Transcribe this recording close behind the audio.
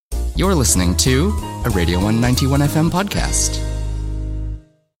You're listening to a Radio 191 FM podcast.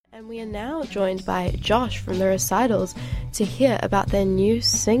 And we are now joined by Josh from The Recitals to hear about their new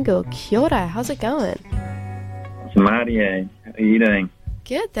single, Kia ora. How's it going? Maria, how are you doing?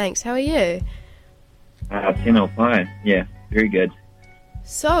 Good, thanks. How are you? 10 or 5. Yeah, very good.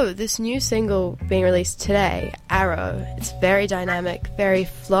 So, this new single being released today, Arrow, it's very dynamic, very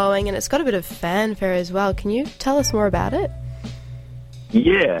flowing, and it's got a bit of fanfare as well. Can you tell us more about it?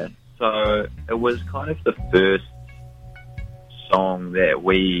 Yeah, so it was kind of the first song that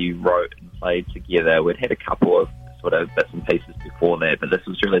we wrote and played together. We'd had a couple of sort of bits and pieces before that, but this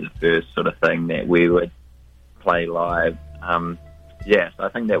was really the first sort of thing that we would play live. So I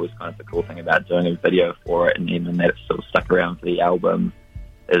think that was kind of the cool thing about doing a video for it, and even that it sort of stuck around for the album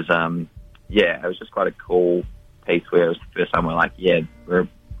is, it was just quite a cool piece where it was the first time we're like, yeah, we're a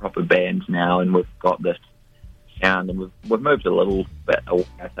proper band now and we've got this sound, and we've moved a little bit away,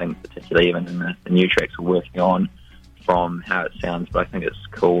 I think, particularly even in the new tracks we're working on from how it sounds, but I think it's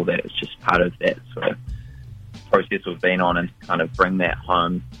cool that it's just part of that sort of process we've been on, and to kind of bring that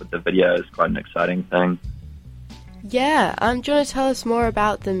home with the video is quite an exciting thing. Yeah, do you want to tell us more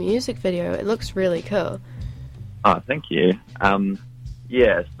about the music video? It looks really cool. Oh, thank you.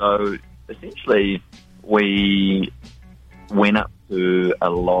 So essentially we went up to a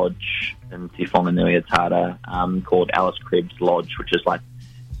lodge in Te Whanganui-a-Tara called Alice Krebs Lodge, which is like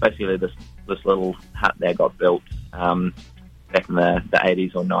basically this little hut that got built back in the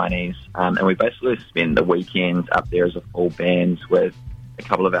 80s or 90s. And we basically spent the weekends up there as a full band with a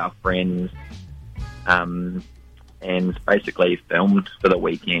couple of our friends, and basically filmed for the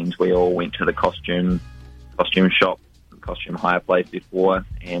weekend. We all went to the costume shop, costume hire place before,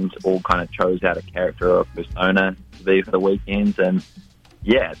 and all kind of chose out a character or persona to be for the weekends. And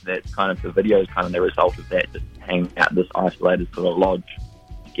yeah, that's kind of the video is kind of the result of that, just hanging out this isolated sort of lodge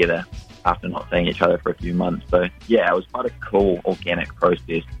together after not seeing each other for a few months. So yeah, it was quite a cool organic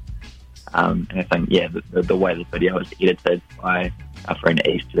process. And I think, yeah, the way the video was edited by our friend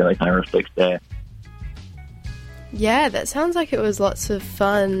East really kind of reflects that. Yeah, that sounds like it was lots of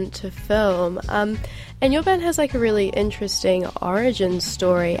fun to film. And your band has like a really interesting origin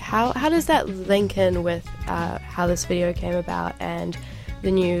story. How does that link in with how this video came about and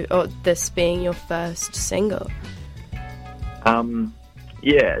this being your first single? In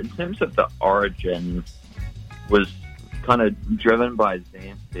terms of the origin, was kind of driven by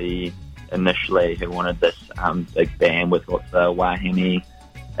Zancy initially, who wanted this big band with lots of wahine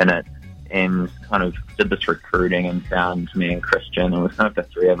in it, and kind of did this recruiting and found me and Christian, and it was kind of the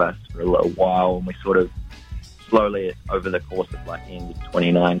three of us for a little while, and we sort of slowly over the course of like end of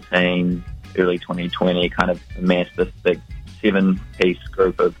 2019, early 2020, kind of amassed this big 7-piece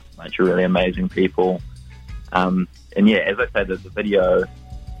group of a bunch of really amazing people. And yeah, as I say, the video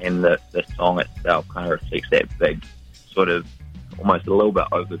and the song itself kind of reflects that big sort of almost a little bit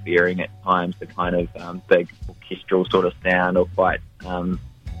overbearing at times, the kind of big orchestral sort of sound, or quite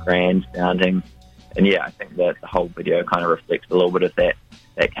grand sounding. And yeah, I think that the whole video kind of reflects a little bit of that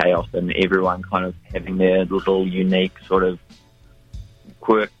chaos, and everyone kind of having their little unique sort of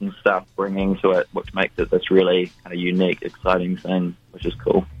quirks and stuff bringing to it, which makes it this really kind of unique, exciting thing, which is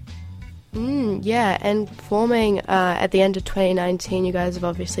cool. Yeah, and forming at the end of 2019, you guys have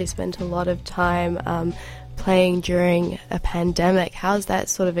obviously spent a lot of time playing during a pandemic. How's that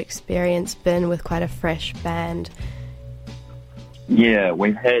sort of experience been with quite a fresh band? Yeah,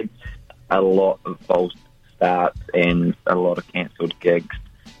 we've had a lot of false starts and a lot of cancelled gigs.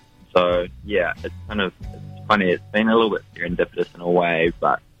 So, yeah, it's funny. It's been a little bit serendipitous in a way,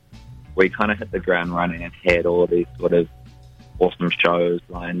 but we kind of hit the ground running and had all of these sort of awesome shows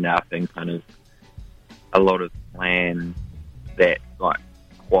lined up, and kind of a lot of plans that got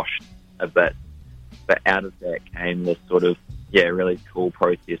quashed a bit. But out of that came this sort of, really cool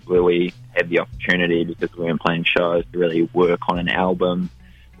process where we had the opportunity, because we weren't playing shows, to really work on an album,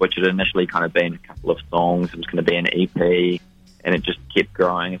 which had initially kind of been a couple of songs. It was going to be an EP, and it just kept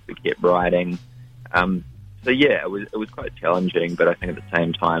growing as we kept writing. It was quite challenging, but I think at the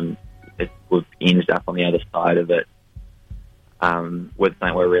same time, we've ended up on the other side of it with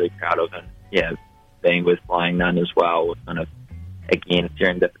something we're really proud of. And being with Flying Nun as well was kind of, again, a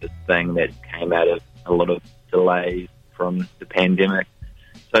serendipitous thing that came out of a lot of delays from the pandemic.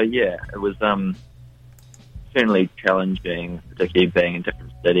 So yeah, it was certainly challenging, particularly being in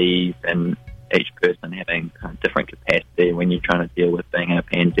different cities and each person having kind of different capacity when you're trying to deal with being in a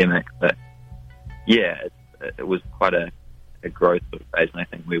pandemic. But yeah, it was quite a growth sort of phase, and I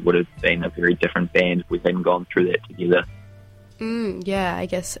think we would have been a very different band if we hadn't gone through that together. Yeah, I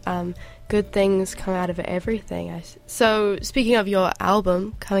guess good things come out of everything. So, speaking of your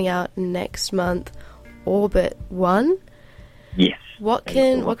album coming out next month, Orbit 1. Yes. What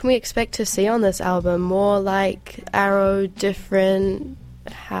can we expect to see on this album? More like Arrow, different?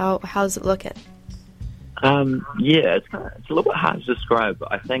 How's it looking? Yeah, it's a little bit hard to describe,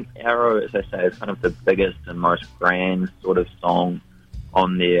 but I think Arrow, as I say, is kind of the biggest and most grand sort of song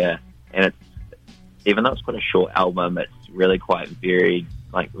on there, and even though it's quite a short album, it's really quite varied.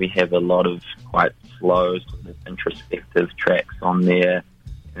 Like, we have a lot of quite slow, sort of introspective tracks on there,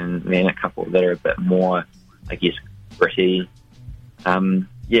 and then a couple that are a bit more, I guess, gritty.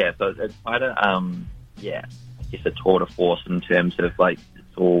 Yeah, so it's quite a, I guess a tour de force in terms of, like,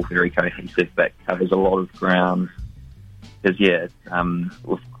 it's all very cohesive, but covers a lot of ground. Because,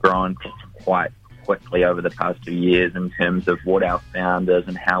 we've grown quite quickly over the past 2 years in terms of what our sound is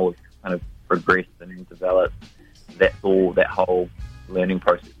and how we've kind of progressed and developed. That whole learning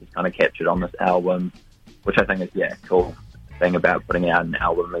process is kind of captured on this album, which I think is, cool. The thing about putting out an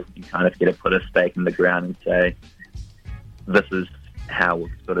album is you kind of get to put a stake in the ground and say, this is how we've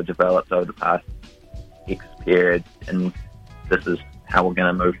sort of developed over the past X period, and this is how we're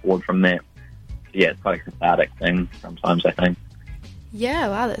going to move forward from there. So, it's quite a cathartic thing sometimes, I think. Yeah,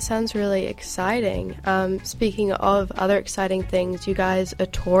 wow, that sounds really exciting. Speaking of other exciting things, you guys are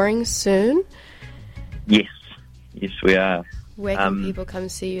touring soon? Yes, we are. Where can people come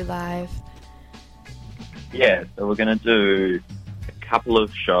see you live? Yeah, so we're going to do a couple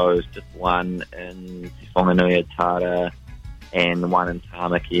of shows, just one in Whanganui Tara and one in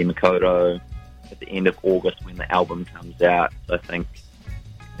Tamaki Makaurau at the end of August when the album comes out. So I think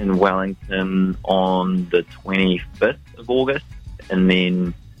in Wellington on the 25th of August, and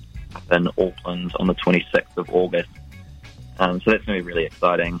then up in Auckland on the 26th of August. So that's going to be really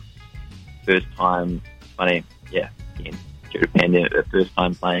exciting. First time, funny, again, due to pandemic, the first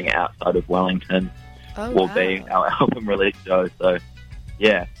time playing outside of Wellington will be our album release show. So,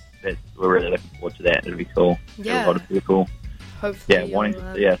 we're really looking forward to that. It'll be cool. Yeah. A lot of people. Hopefully wanting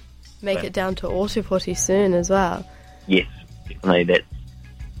to make it down to Ōtepoti soon as well. Yes, definitely.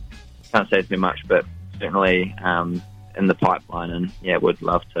 Can't say too much, but certainly in the pipeline, and would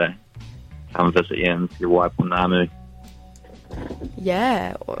love to come visit you and your Waipunamu.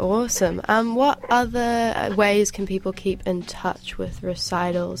 Yeah, awesome. What other ways can people keep in touch with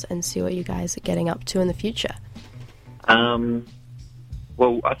recitals and see what you guys are getting up to in the future? Well,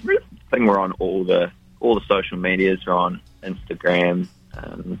 I think we're on all the social medias. We're on Instagram,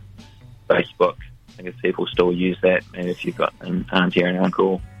 Facebook. I think if people still use that, maybe if you've got an auntie or an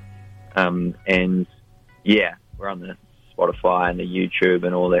uncle. We're on the Spotify and the YouTube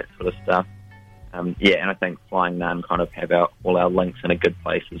and all that sort of stuff. And I think Flying Nun kind of have all our links in a good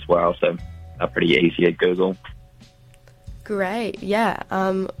place as well, so they're pretty easy to Google. Great, yeah.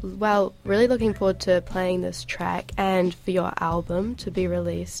 Well, really looking forward to playing this track and for your album to be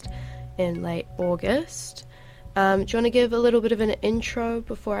released in late August. Do you want to give a little bit of an intro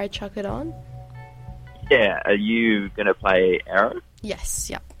before I chuck it on? Yeah, are you going to play Arrow? Yes,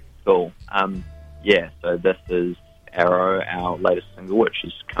 yep. Cool. So this is Arrow, our latest single, which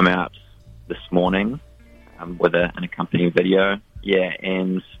has come out this morning with an accompanying video. Yeah,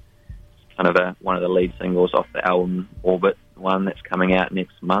 and it's kind of one of the lead singles off the album Orbit 1 that's coming out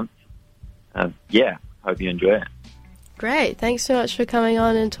next month. Hope you enjoy it. Great. Thanks so much for coming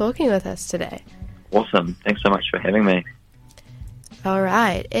on and talking with us today. Awesome. Thanks so much for having me. All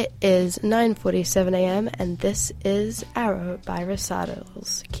right. It is 9:47 a.m. and this is Arrow by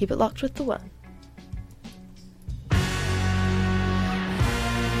Recitals. Keep it locked with the one.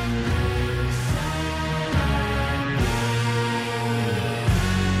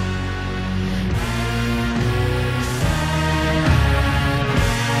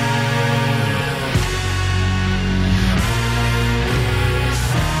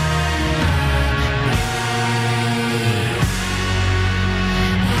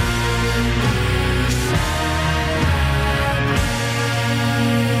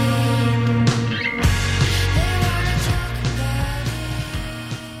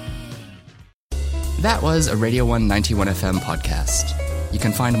 That was a Radio 191 FM podcast. You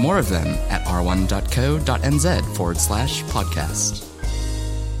can find more of them at r1.co.nz/podcast.